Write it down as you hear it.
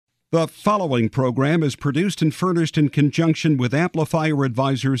The following program is produced and furnished in conjunction with Amplifier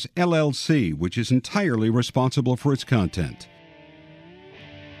Advisors, LLC, which is entirely responsible for its content.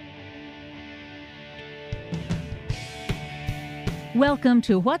 Welcome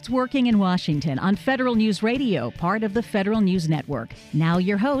to What's Working in Washington on Federal News Radio, part of the Federal News Network. Now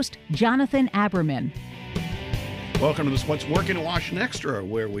your host, Jonathan Aberman. Welcome to this What's Working in Washington Extra,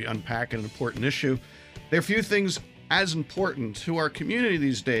 where we unpack an important issue. There are few things as important to our community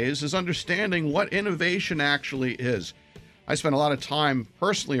these days as understanding what innovation actually is. I spend a lot of time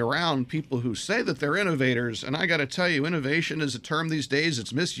personally around people who say that they're innovators, and I got to tell you, innovation is a term these days.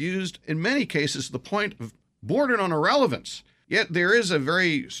 It's misused in many cases to the point of bordering on irrelevance. Yet there is a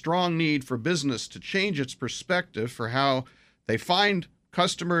very strong need for business to change its perspective for how they find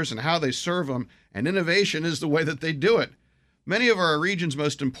customers and how they serve them, and innovation is the way that they do it. Many of our region's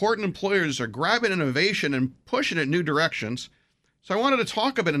most important employers are grabbing innovation and pushing it in new directions. So I wanted to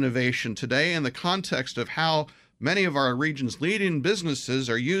talk about innovation today in the context of how many of our region's leading businesses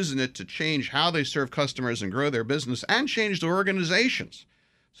are using it to change how they serve customers and grow their business and change their organizations.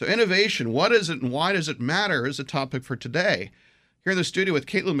 So innovation, what is it and why does it matter, is a topic for today. Here in the studio with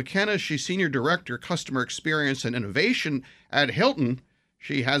Caitlin McKenna, she's Senior Director, Customer Experience and Innovation at Hilton.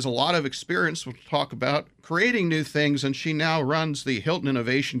 She has a lot of experience, we'll talk about, creating new things, and she now runs the Hilton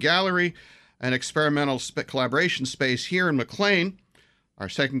Innovation Gallery, an experimental collaboration space here in McLean. Our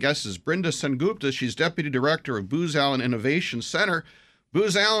second guest is Brinda Sengupta. She's Deputy Director of Booz Allen Innovation Center.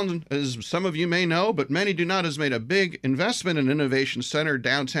 Booz Allen, as some of you may know, but many do not, has made a big investment in Innovation Center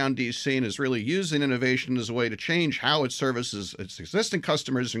downtown D.C. and is really using innovation as a way to change how it services its existing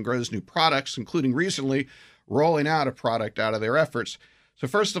customers and grows new products, including recently rolling out a product out of their efforts. So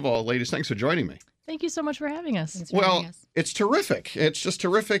first of all, ladies, thanks for joining me. Thank you so much for having us. It's terrific. It's just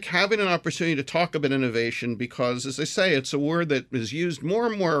terrific having an opportunity to talk about innovation because, as I say, it's a word that is used more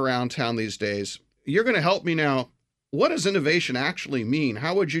and more around town these days. You're going to help me now. What does innovation actually mean?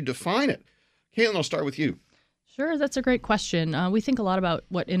 How would you define it? Caitlin, I'll start with you. Sure, that's a great question. We think a lot about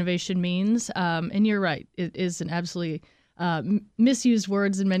what innovation means, and you're right. It is an absolutely misused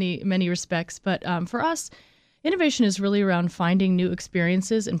words in many respects. But for us, innovation is really around finding new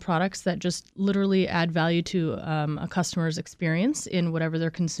experiences and products that just literally add value to a customer's experience in whatever they're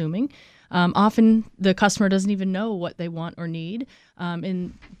consuming. Often the customer doesn't even know what they want or need.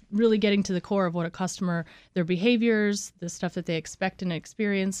 And really getting to the core of what a customer, their behaviors, the stuff that they expect and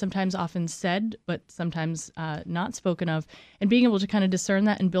experience, sometimes often said, but sometimes not spoken of, and being able to kind of discern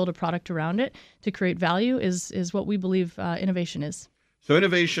that and build a product around it to create value is what we believe innovation is. So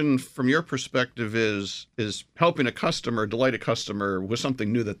innovation, from your perspective, is helping a customer, delight a customer with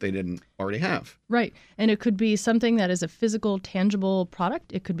something new that they didn't already have. Right. And it could be something that is a physical, tangible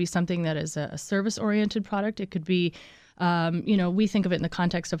product. It could be something that is a service-oriented product. It could be, we think of it in the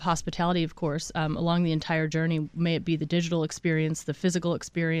context of hospitality, of course, along the entire journey. May it be the digital experience, the physical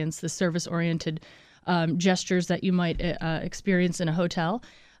experience, the service-oriented gestures that you might experience in a hotel.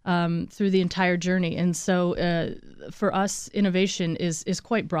 Through the entire journey. And so for us, innovation is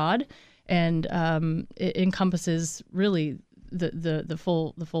quite broad, and it encompasses really the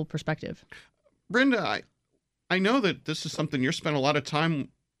full perspective. Brinda, I know that this is something you're spending a lot of time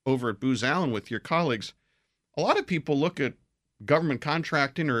over at Booz Allen with your colleagues. A lot of people look at government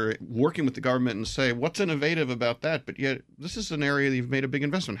contracting or working with the government and say, what's innovative about that? But yet this is an area that you've made a big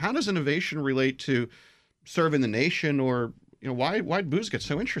investment. How does innovation relate to serving the nation, or why Booz get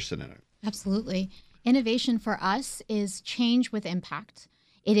so interested in it? Absolutely. Innovation for us is change with impact.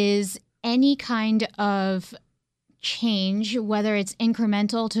 It is any kind of change, whether it's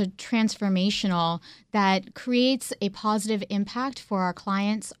incremental to transformational, that creates a positive impact for our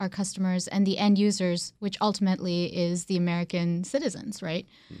clients, our customers, and the end users, which ultimately is the American citizens, right?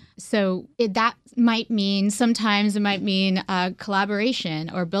 So that might mean, sometimes it might mean collaboration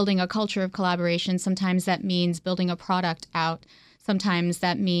or building a culture of collaboration. Sometimes that means building a product out. Sometimes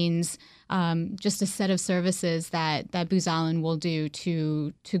that means just a set of services that Booz Allen will do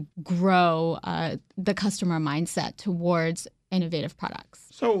to grow the customer mindset towards innovative products.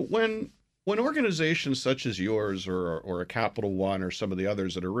 So when organizations such as yours or a Capital One or some of the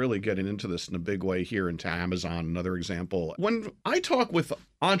others that are really getting into this in a big way here into Amazon, another example, when I talk with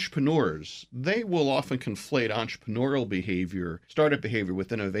entrepreneurs, they will often conflate entrepreneurial behavior, startup behavior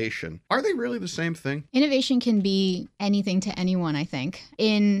with innovation. Are they really the same thing? Innovation can be anything to anyone, I think.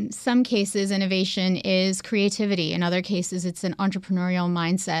 In some cases, innovation is creativity. In other cases, it's an entrepreneurial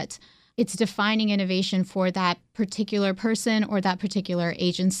mindset. It's defining innovation for that particular person or that particular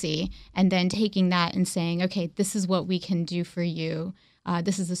agency, and then taking that and saying, okay, this is what we can do for you.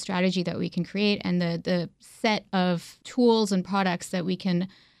 This is the strategy that we can create, and the set of tools and products that we can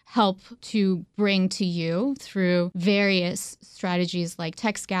help to bring to you through various strategies like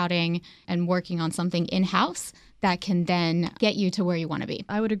tech scouting and working on something in-house that can then get you to where you want to be.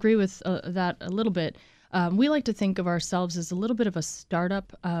 I would agree with that a little bit. We like to think of ourselves as a little bit of a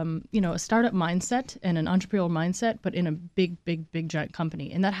startup, a startup mindset and an entrepreneurial mindset, but in a big giant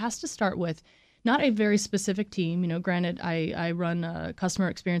company. And that has to start with not a very specific team. Granted, I run customer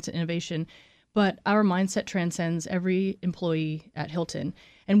experience and innovation, but our mindset transcends every employee at Hilton.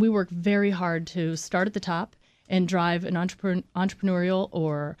 And we work very hard to start at the top and drive an entrepreneurial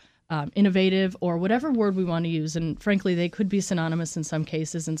or innovative or whatever word we want to use. And frankly, they could be synonymous in some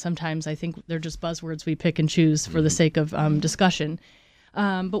cases. And sometimes I think they're just buzzwords we pick and choose for the sake of discussion.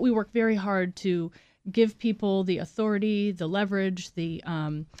 But we work very hard to give people the authority, the leverage, the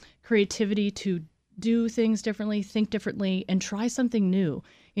creativity to do things differently, think differently, and try something new.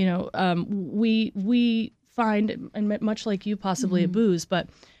 We find, and much like you possibly at Booz, but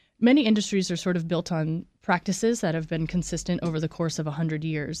many industries are sort of built on practices that have been consistent over the course of 100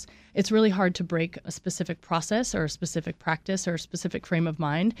 years. It's really hard to break a specific process or a specific practice or a specific frame of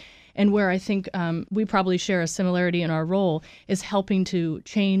mind. And where I think we probably share a similarity in our role is helping to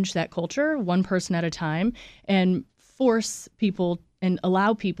change that culture one person at a time and force people and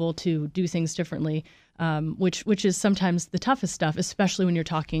allow people to do things differently, which is sometimes the toughest stuff, especially when you're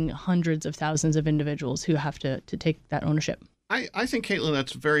talking hundreds of thousands of individuals who have to take that ownership. I think, Caitlin,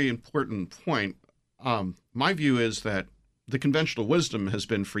 that's a very important point. My view is that the conventional wisdom has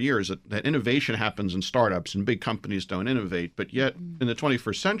been for years that innovation happens in startups and big companies don't innovate. But yet in the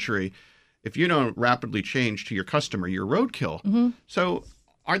 21st century, if you don't rapidly change to your customer, you're roadkill. So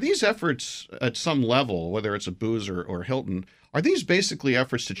are these efforts at some level, whether it's a Booz or Hilton, are these basically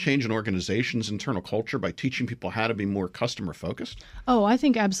efforts to change an organization's internal culture by teaching people how to be more customer focused? Oh, I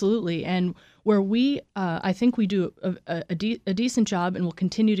think absolutely. And where I think we do a decent job and will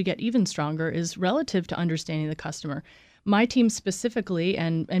continue to get even stronger is relative to understanding the customer. My team specifically,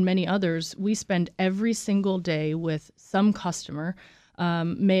 and many others, we spend every single day with some customer.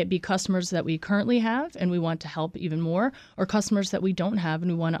 May it be customers that we currently have and we want to help even more, or customers that we don't have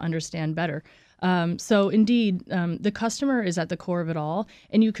and we want to understand better. So indeed, the customer is at the core of it all,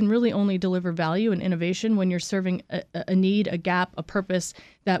 and you can really only deliver value and innovation when you're serving a need, a gap, a purpose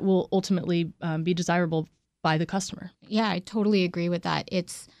that will ultimately be desirable by the customer. Yeah, I totally agree with that.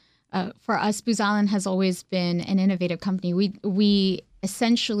 It's for us, Booz Allen has always been an innovative company. We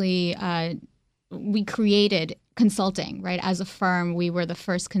essentially we created consulting, right? As a firm, we were the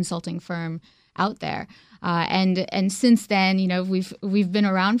first consulting firm out there. And since then, we've been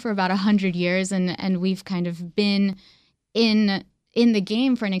around for about 100 years and we've kind of been in the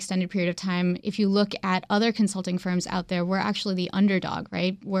game for an extended period of time. If you look at other consulting firms out there, we're actually the underdog,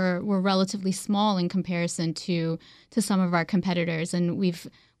 right? We're relatively small in comparison to some of our competitors. And we've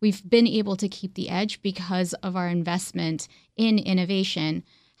been able to keep the edge because of our investment in innovation.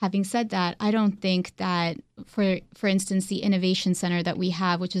 Having said that, I don't think that, for instance, the Innovation Center that we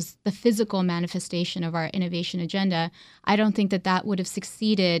have, which is the physical manifestation of our innovation agenda, I don't think that would have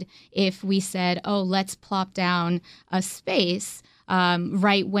succeeded if we said, oh, let's plop down a space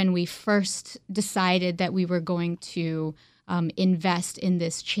right when we first decided that we were going to invest in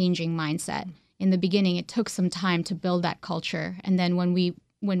this changing mindset. In the beginning, it took some time to build that culture. And then when we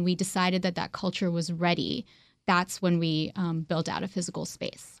decided that culture was ready, that's when we built out a physical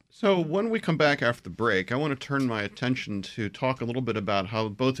space. So when we come back after the break, I want to turn my attention to talk a little bit about how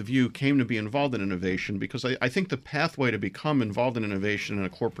both of you came to be involved in innovation, because I think the pathway to become involved in innovation in a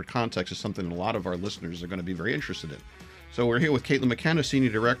corporate context is something that a lot of our listeners are going to be very interested in. So we're here with Caitlin McKenna, Senior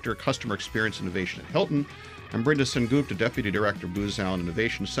Director, Customer Experience Innovation at Hilton, and Brinda Sengupta, Deputy Director, Booz Allen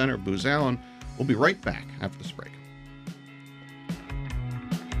Innovation Center, Booz Allen. We'll be right back after this break.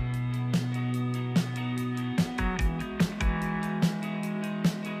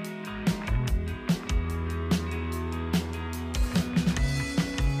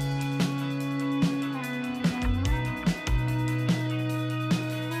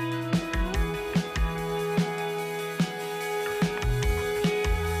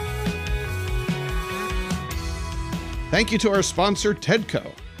 Thank you to our sponsor,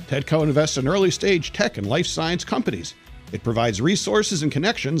 TEDCO. TEDCO invests in early-stage tech and life science companies. It provides resources and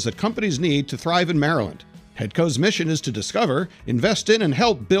connections that companies need to thrive in Maryland. TEDCO's mission is to discover, invest in, and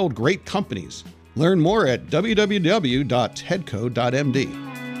help build great companies. Learn more at www.tedco.md.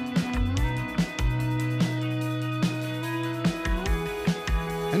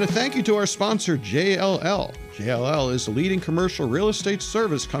 And a thank you to our sponsor, JLL. JLL is the leading commercial real estate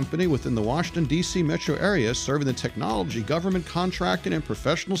service company within the Washington, D.C. metro area, serving the technology, government contracting, and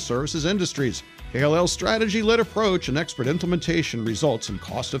professional services industries. KLL's strategy-led approach and expert implementation results in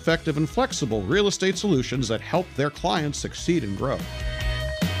cost-effective and flexible real estate solutions that help their clients succeed and grow.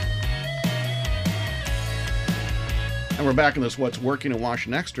 And we're back in this What's Working in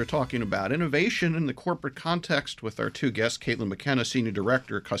Washington Extra, talking about innovation in the corporate context with our two guests, Caitlin McKenna, Senior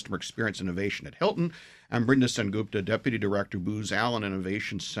Director, Customer Experience Innovation at Hilton, and Brinda Sengupta, Deputy Director, Booz Allen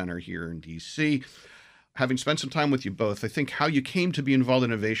Innovation Center here in D.C. Having spent some time with you both, I think how you came to be involved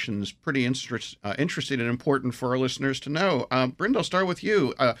in innovation is pretty interesting and important for our listeners to know. Brinda, I'll start with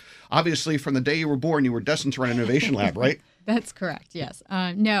you. Obviously, from the day you were born, you were destined to run an innovation lab, right? That's correct, yes.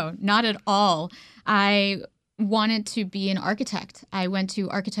 No, not at all. I wanted to be an architect. I went to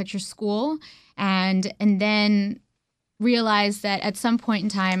architecture school and then realized that at some point in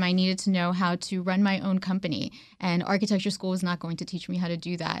time I needed to know how to run my own company, and architecture school was not going to teach me how to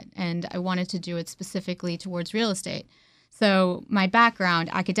do that, and I wanted to do it specifically towards real estate. So my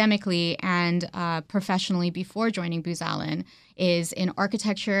background academically and professionally before joining Booz Allen is in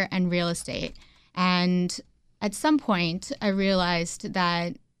architecture and real estate. And at some point I realized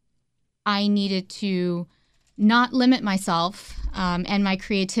that I needed to not limit myself and my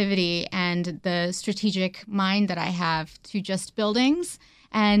creativity and the strategic mind that I have to just buildings,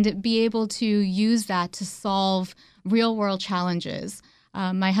 and be able to use that to solve real world challenges.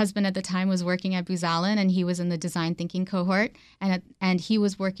 My husband at the time was working at Booz Allen, and he was in the design thinking cohort, and he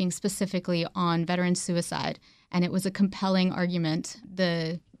was working specifically on veteran suicide. And it was a compelling argument.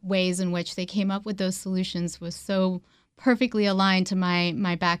 The ways in which they came up with those solutions was so perfectly aligned to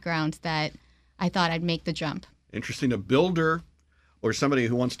my background that I thought I'd make the jump. Interesting. A builder or somebody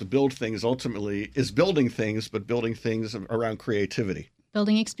who wants to build things ultimately is building things, but building things around creativity.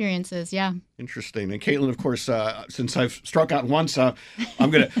 Building experiences, yeah. Interesting. And Caitlin, of course, since I've struck out once, I'm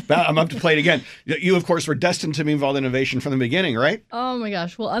up to play it again. You, of course, were destined to be involved in innovation from the beginning, right? Oh my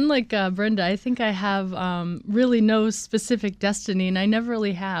gosh. Well, unlike Brinda, I think I have really no specific destiny, and I never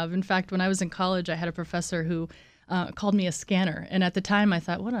really have. In fact, when I was in college, I had a professor who called me a scanner. And at the time, I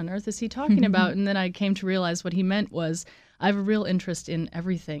thought, what on earth is he talking about? And then I came to realize what he meant was I have a real interest in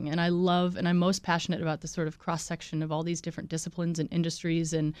everything. And I love, and I'm most passionate about the sort of cross-section of all these different disciplines and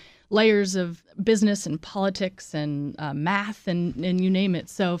industries and layers of business and politics and math and you name it.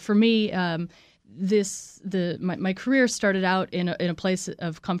 So for me, my career started out in a place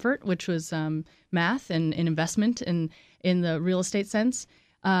of comfort, which was math and investment and in the real estate sense.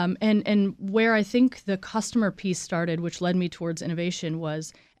 And where I think the customer piece started, which led me towards innovation,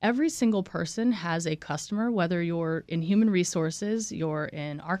 was every single person has a customer, whether you're in human resources, you're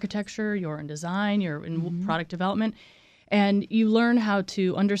in architecture, you're in design, you're in product development, and you learn how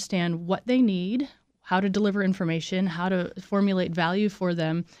to understand what they need, how to deliver information, how to formulate value for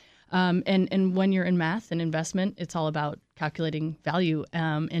them. And when you're in math and investment, it's all about calculating value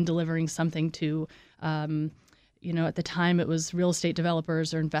and delivering something to at the time it was real estate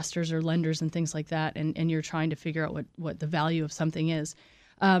developers or investors or lenders and things like that, and you're trying to figure out what the value of something is.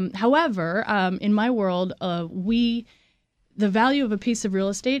 However, in my world, the value of a piece of real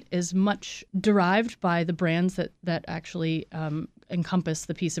estate is much derived by the brands that actually encompass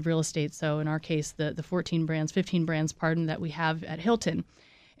the piece of real estate. So in our case, the 15 brands, that we have at Hilton.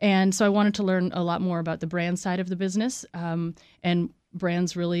 And so I wanted to learn a lot more about the brand side of the business, and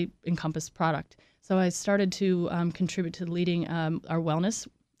brands really encompass product. So I started to contribute to leading our wellness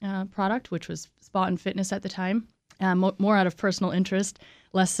product, which was spa and fitness at the time, more out of personal interest,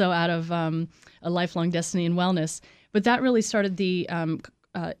 less so out of a lifelong destiny in wellness. But that really started the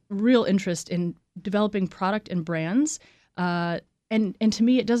real interest in developing product and brands. And to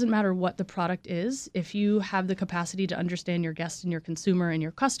me, it doesn't matter what the product is. If you have the capacity to understand your guest and your consumer and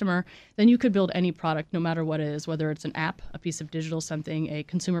your customer, then you could build any product, no matter what it is, whether it's an app, a piece of digital something, a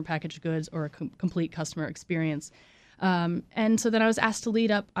consumer packaged goods, or a complete customer experience. And so then I was asked to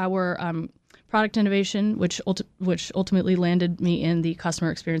lead up our product innovation, which ultimately landed me in the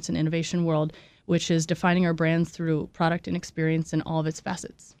customer experience and innovation world, which is defining our brands through product and experience in all of its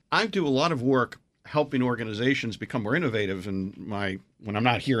facets. I do a lot of work helping organizations become more innovative, and when I'm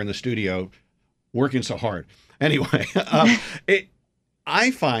not here in the studio working so hard. Anyway,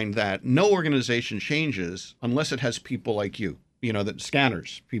 I find that no organization changes unless it has people like you, that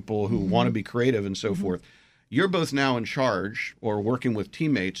scanners, people who want to be creative and so forth. You're both now in charge or working with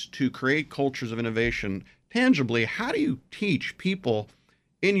teammates to create cultures of innovation tangibly. How do you teach people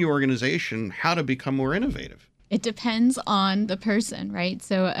in your organization how to become more innovative? It depends on the person, right?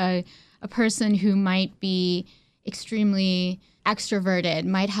 So a person who might be extremely extroverted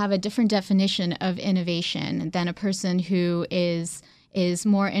might have a different definition of innovation than a person who is is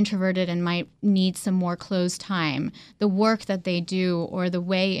more introverted and might need some more closed time, the work that they do or the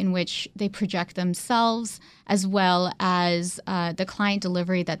way in which they project themselves, as well as the client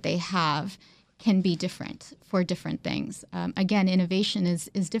delivery that they have, can be different for different things. Again, innovation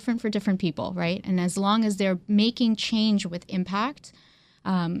is different for different people, right? And as long as they're making change with impact,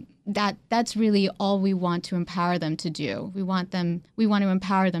 that's really all we want to empower them to do. We want to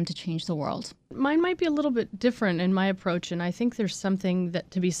empower them to change the world. Mine might be a little bit different in my approach, and I think there's something that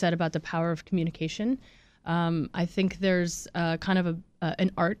to be said about the power of communication. I think there's kind of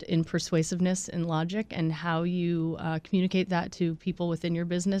an art in persuasiveness and logic and how you communicate that to people within your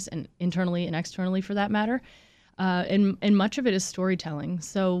business and internally and externally for that matter. And much of it is storytelling.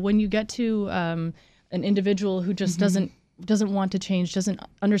 So when you get to an individual who just doesn't want to change, doesn't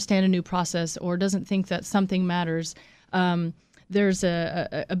understand a new process, or doesn't think that something matters, there's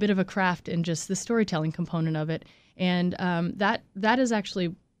a bit of a craft in just the storytelling component of it. And that is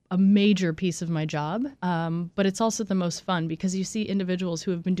actually a major piece of my job, but it's also the most fun because you see individuals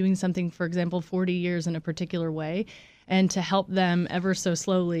who have been doing something, for example, 40 years in a particular way, and to help them ever so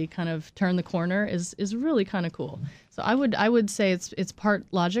slowly kind of turn the corner is really kind of cool. So I would say it's part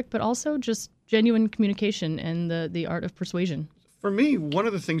logic, but also just genuine communication and the art of persuasion. For me, one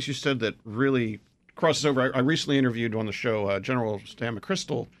of the things you said that really crosses over, I recently interviewed on the show General Stan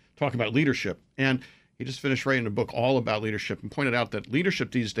McChrystal talking about leadership, and he just finished writing a book all about leadership and pointed out that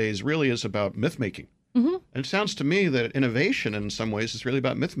leadership these days really is about myth-making. Mm-hmm. And it sounds to me that innovation in some ways is really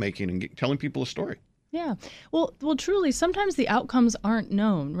about myth-making and telling people a story. Yeah. Well, truly, sometimes the outcomes aren't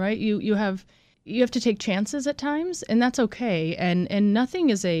known, right? You have to take chances at times, and that's okay. And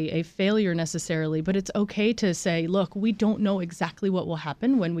nothing is a failure necessarily, but it's okay to say, look, we don't know exactly what will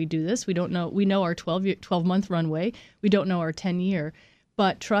happen when we do this. We don't know. We know our 12-month runway. We don't know our 10-year.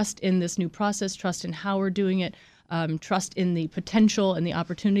 But trust in this new process, trust in how we're doing it, trust in the potential and the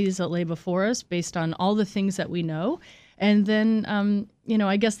opportunities that lay before us based on all the things that we know. And then,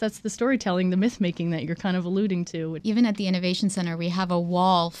 I guess that's the storytelling, the myth-making that you're kind of alluding to. Even at the Innovation Center, we have a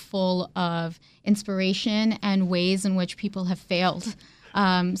wall full of inspiration and ways in which people have failed.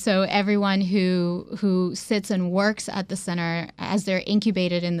 So everyone who sits and works at the center as they're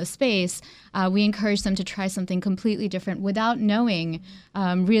incubated in the space, we encourage them to try something completely different without knowing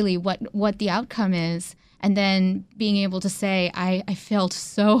really what the outcome is, and then being able to say, I failed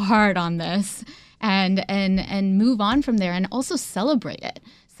so hard on this, and move on from there, and also celebrate it.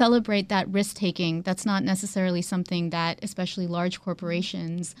 Celebrate that risk-taking. That's not necessarily something that especially large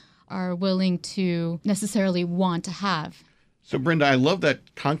corporations are willing to necessarily want to have. So, Brenda, I love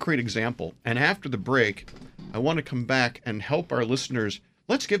that concrete example. And after the break, I want to come back and help our listeners.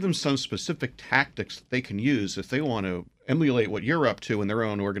 Let's give them some specific tactics that they can use if they want to emulate what you're up to in their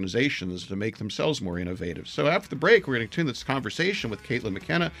own organizations to make themselves more innovative. So after the break, we're going to continue this conversation with Caitlin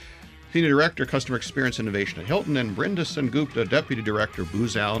McKenna, Senior Director, Customer Experience Innovation at Hilton, and Brinda Sengupta, Deputy Director,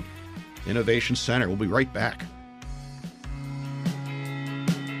 Booz Allen Innovation Center. We'll be right back.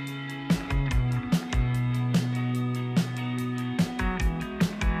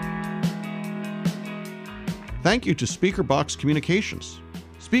 Thank you to SpeakerBox Communications.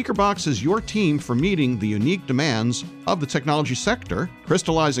 SpeakerBox is your team for meeting the unique demands of the technology sector,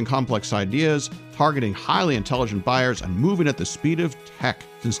 crystallizing complex ideas, targeting highly intelligent buyers, and moving at the speed of tech.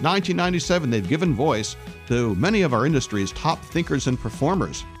 Since 1997, they've given voice to many of our industry's top thinkers and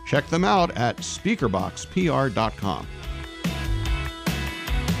performers. Check them out at speakerboxpr.com.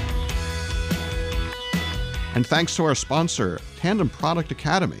 And thanks to our sponsor, Tandem Product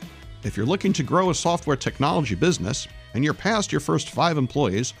Academy. If you're looking to grow a software technology business and you're past your first 5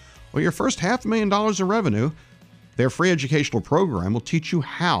 employees or your first $500,000 of revenue, their free educational program will teach you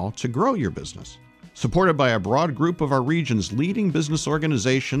how to grow your business. Supported by a broad group of our region's leading business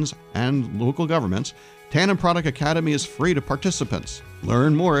organizations and local governments, Tandem Product Academy is free to participants.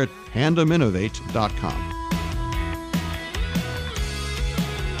 Learn more at tandeminnovate.com.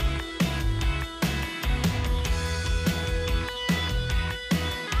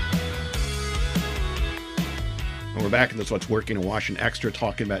 We're back in this What's Working in Washington Extra,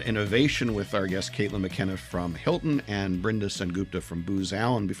 talking about innovation with our guest Caitlin McKenna from Hilton and Brinda Sengupta from Booz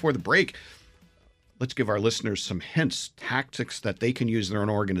Allen. Before the break, let's give our listeners some hints, tactics that they can use in their own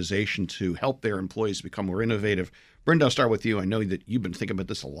organization to help their employees become more innovative. Brenda, I'll start with you. I know that you've been thinking about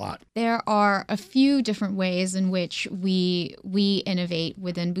this a lot. There are a few different ways in which we innovate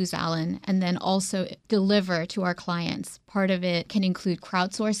within Booz Allen and then also deliver to our clients. Part of it can include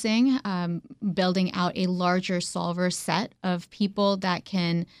crowdsourcing, building out a larger solver set of people that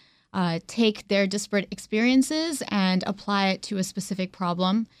can take their disparate experiences and apply it to a specific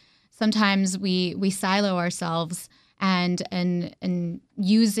problem. Sometimes we silo ourselves and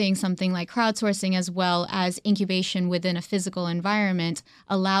using something like crowdsourcing as well as incubation within a physical environment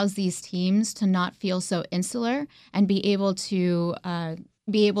allows these teams to not feel so insular and be able to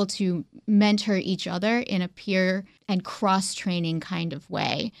mentor each other in a peer and cross-training kind of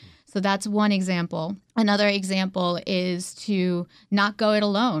way. So that's one example. Another example is to not go it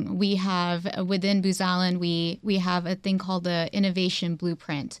alone. We have within Booz Allen, we have a thing called the Innovation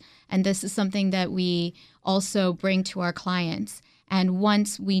Blueprint. And this is something that we also bring to our clients. And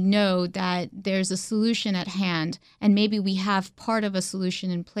once we know that there's a solution at hand, and maybe we have part of a solution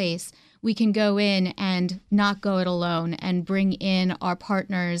in place, we can go in and not go it alone and bring in our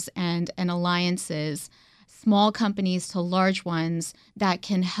partners and alliances, small companies to large ones that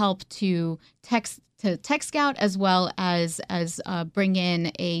can help to tech scout as well as bring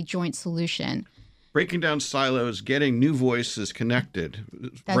in a joint solution. Breaking down silos, getting new voices connected.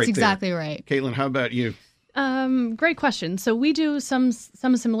 That's exactly right. Caitlin, how about you? Great question. So we do some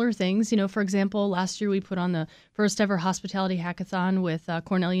similar things. For example, last year we put on the first ever hospitality hackathon with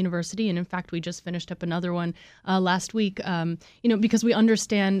Cornell University, and in fact, we just finished up another one last week. Because we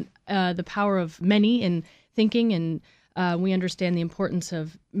understand the power of many in thinking, and we understand the importance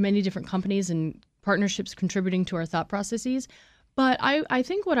of many different companies and partnerships contributing to our thought processes. But I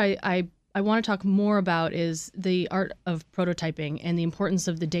think what I want to talk more about is the art of prototyping and the importance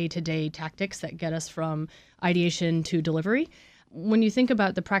of the day-to-day tactics that get us from ideation to delivery. When you think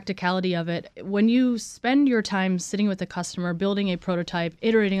about the practicality of it, when you spend your time sitting with the customer, building a prototype,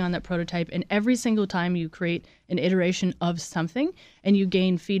 iterating on that prototype, and every single time you create an iteration of something and you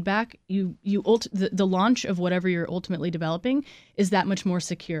gain feedback, the launch of whatever you're ultimately developing is that much more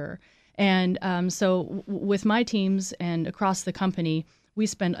secure. And so with my teams and across the company, we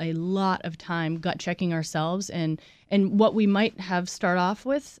spend a lot of time gut checking ourselves, and what we might have start off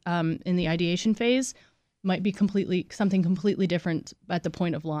with in the ideation phase might be something completely different at the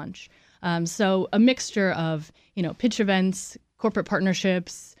point of launch. So a mixture of pitch events, corporate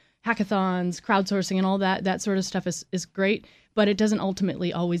partnerships, hackathons, crowdsourcing, and all that sort of stuff is great, but it doesn't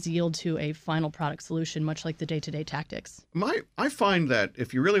ultimately always yield to a final product solution, much like the day-to-day tactics. I find that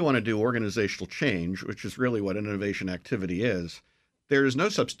if you really want to do organizational change, which is really what an innovation activity is, there is no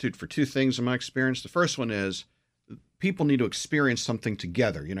substitute for two things in my experience. The first one is people need to experience something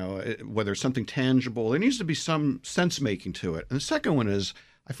together, whether it's something tangible. There needs to be some sense making to it. And the second one is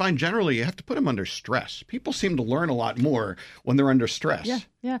I find generally you have to put them under stress. People seem to learn a lot more when they're under stress.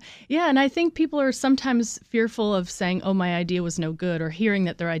 Yeah. And I think people are sometimes fearful of saying, oh, my idea was no good, or hearing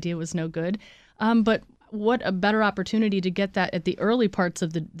that their idea was no good. But what a better opportunity to get that at the early parts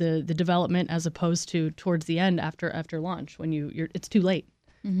of the development as opposed to towards the end after launch when it's too late.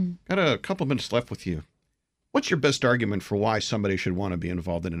 Mm-hmm. Got a couple minutes left with you. What's your best argument for why somebody should want to be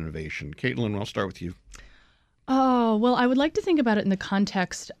involved in innovation? Caitlin, I'll start with you. Oh, well, I would like to think about it in the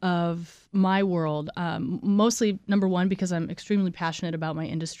context of my world. Mostly, number one, because I'm extremely passionate about my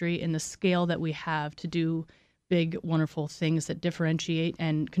industry and the scale that we have to do big, wonderful things that differentiate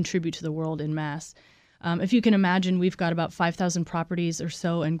and contribute to the world en masse. If you can imagine, we've got about 5,000 properties or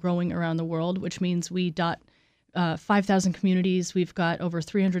so and growing around the world, which means we dot 5,000 communities. We've got over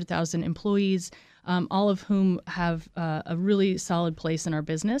 300,000 employees, all of whom have a really solid place in our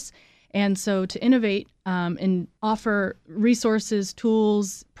business. And so to innovate and offer resources,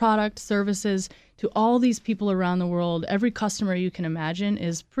 tools, products, services to all these people around the world, every customer you can imagine,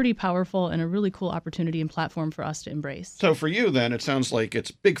 is pretty powerful and a really cool opportunity and platform for us to embrace. So for you, then, it sounds like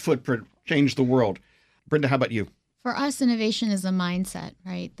it's big footprint, change the world. Brenda, how about you? For us, innovation is a mindset,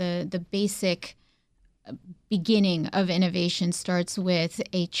 right? The basic beginning of innovation starts with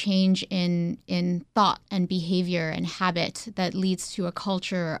a change in thought and behavior and habit that leads to a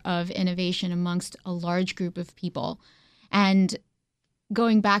culture of innovation amongst a large group of people. And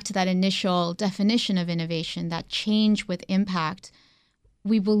going back to that initial definition of innovation, that change with impact,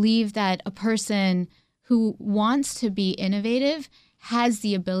 we believe that a person who wants to be innovative has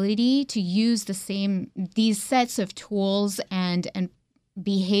the ability to use these sets of tools and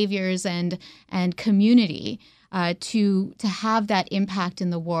behaviors and community to have that impact in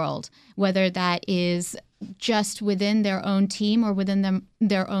the world, whether that is just within their own team or within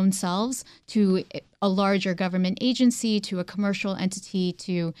their own selves, to a larger government agency, to a commercial entity,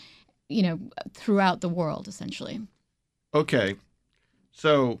 to throughout the world, essentially. Okay,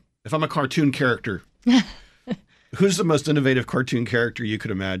 so if I'm a cartoon character, who's the most innovative cartoon character you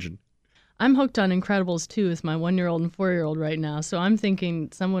could imagine? I'm hooked on Incredibles 2 with my 1-year-old and 4-year-old right now, so I'm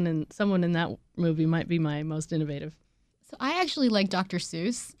thinking someone in that movie might be my most innovative. So I actually like Dr.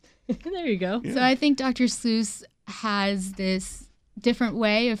 Seuss. There you go. Yeah. So I think Dr. Seuss has this different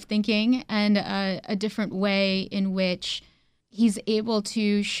way of thinking and a different way in which he's able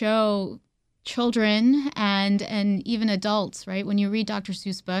to show children and even adults, right? When you read Dr.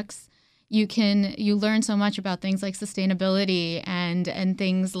 Seuss books, you learn so much about things like sustainability and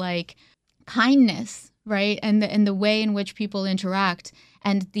things like kindness, right? And the way in which people interact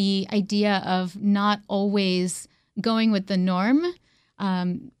and the idea of not always going with the norm.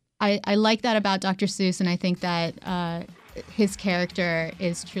 I like that about Dr. Seuss, and I think that his character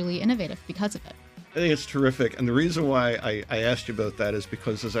is truly innovative because of it. I think it's terrific. And the reason why I asked you about that is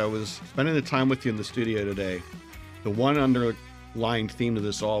because as I was spending the time with you in the studio today, the one underlying theme to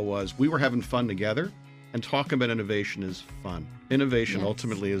this all was we were having fun together, and talking about innovation is fun. Innovation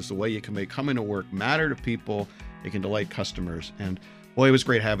ultimately is the way you can make coming to work matter to people. It can delight customers. And boy, it was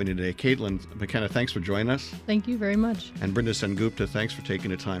great having you today. Caitlin McKenna, thanks for joining us. Thank you very much. And Brinda Sengupta, thanks for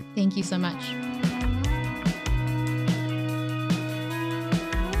taking the time. Thank you so much.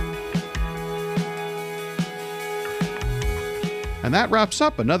 And that wraps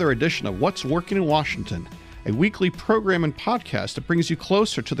up another edition of What's Working in Washington, a weekly program and podcast that brings you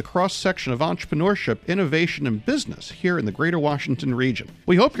closer to the cross-section of entrepreneurship, innovation, and business here in the greater Washington region.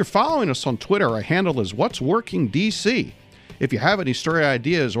 We hope you're following us on Twitter. Our handle is What's Working DC. If you have any story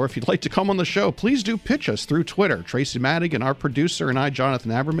ideas or if you'd like to come on the show, please do pitch us through Twitter. Tracy Madigan, our producer, and I,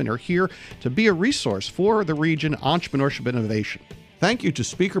 Jonathan Aberman, are here to be a resource for the region entrepreneurship innovation. Thank you to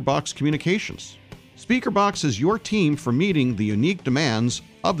SpeakerBox Communications. SpeakerBox is your team for meeting the unique demands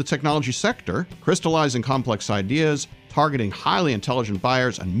of the technology sector, crystallizing complex ideas, targeting highly intelligent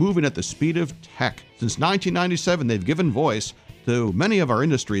buyers, and moving at the speed of tech. Since 1997, they've given voice to many of our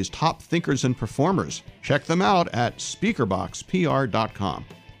industry's top thinkers and performers. Check them out at speakerboxpr.com.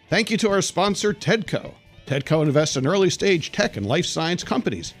 Thank you to our sponsor, TEDCO. TEDCO invests in early-stage tech and life science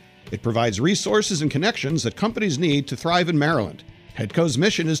companies. It provides resources and connections that companies need to thrive in Maryland. TEDCO's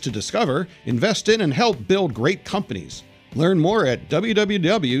mission is to discover, invest in, and help build great companies. Learn more at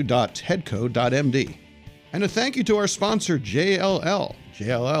www.tedco.md. And a thank you to our sponsor, JLL.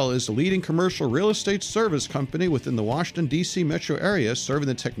 JLL is the leading commercial real estate service company within the Washington, D.C. metro area, serving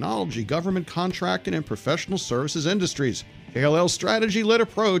the technology, government contracting, and professional services industries. JLL's strategy-led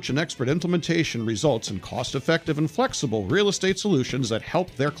approach and expert implementation results in cost-effective and flexible real estate solutions that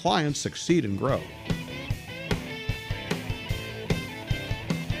help their clients succeed and grow.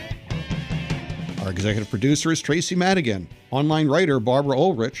 Our executive producer is Tracy Madigan, online writer Barbara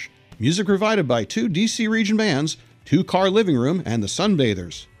Ulrich, music provided by 2 DC region bands, 2 Car Living Room, and the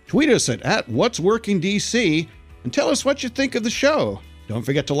Sunbathers. Tweet us at @What'sWorkingDC and tell us what you think of the show. Don't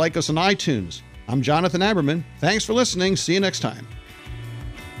forget to like us on iTunes. I'm Jonathan Aberman. Thanks for listening. See you next time.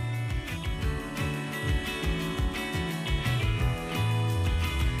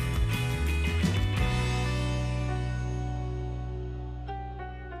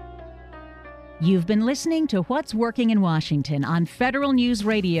 You've been listening to What's Working in Washington on Federal News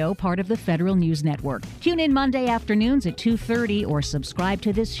Radio, part of the Federal News Network. Tune in Monday afternoons at 2:30 or subscribe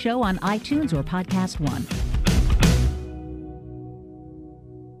to this show on iTunes or Podcast One.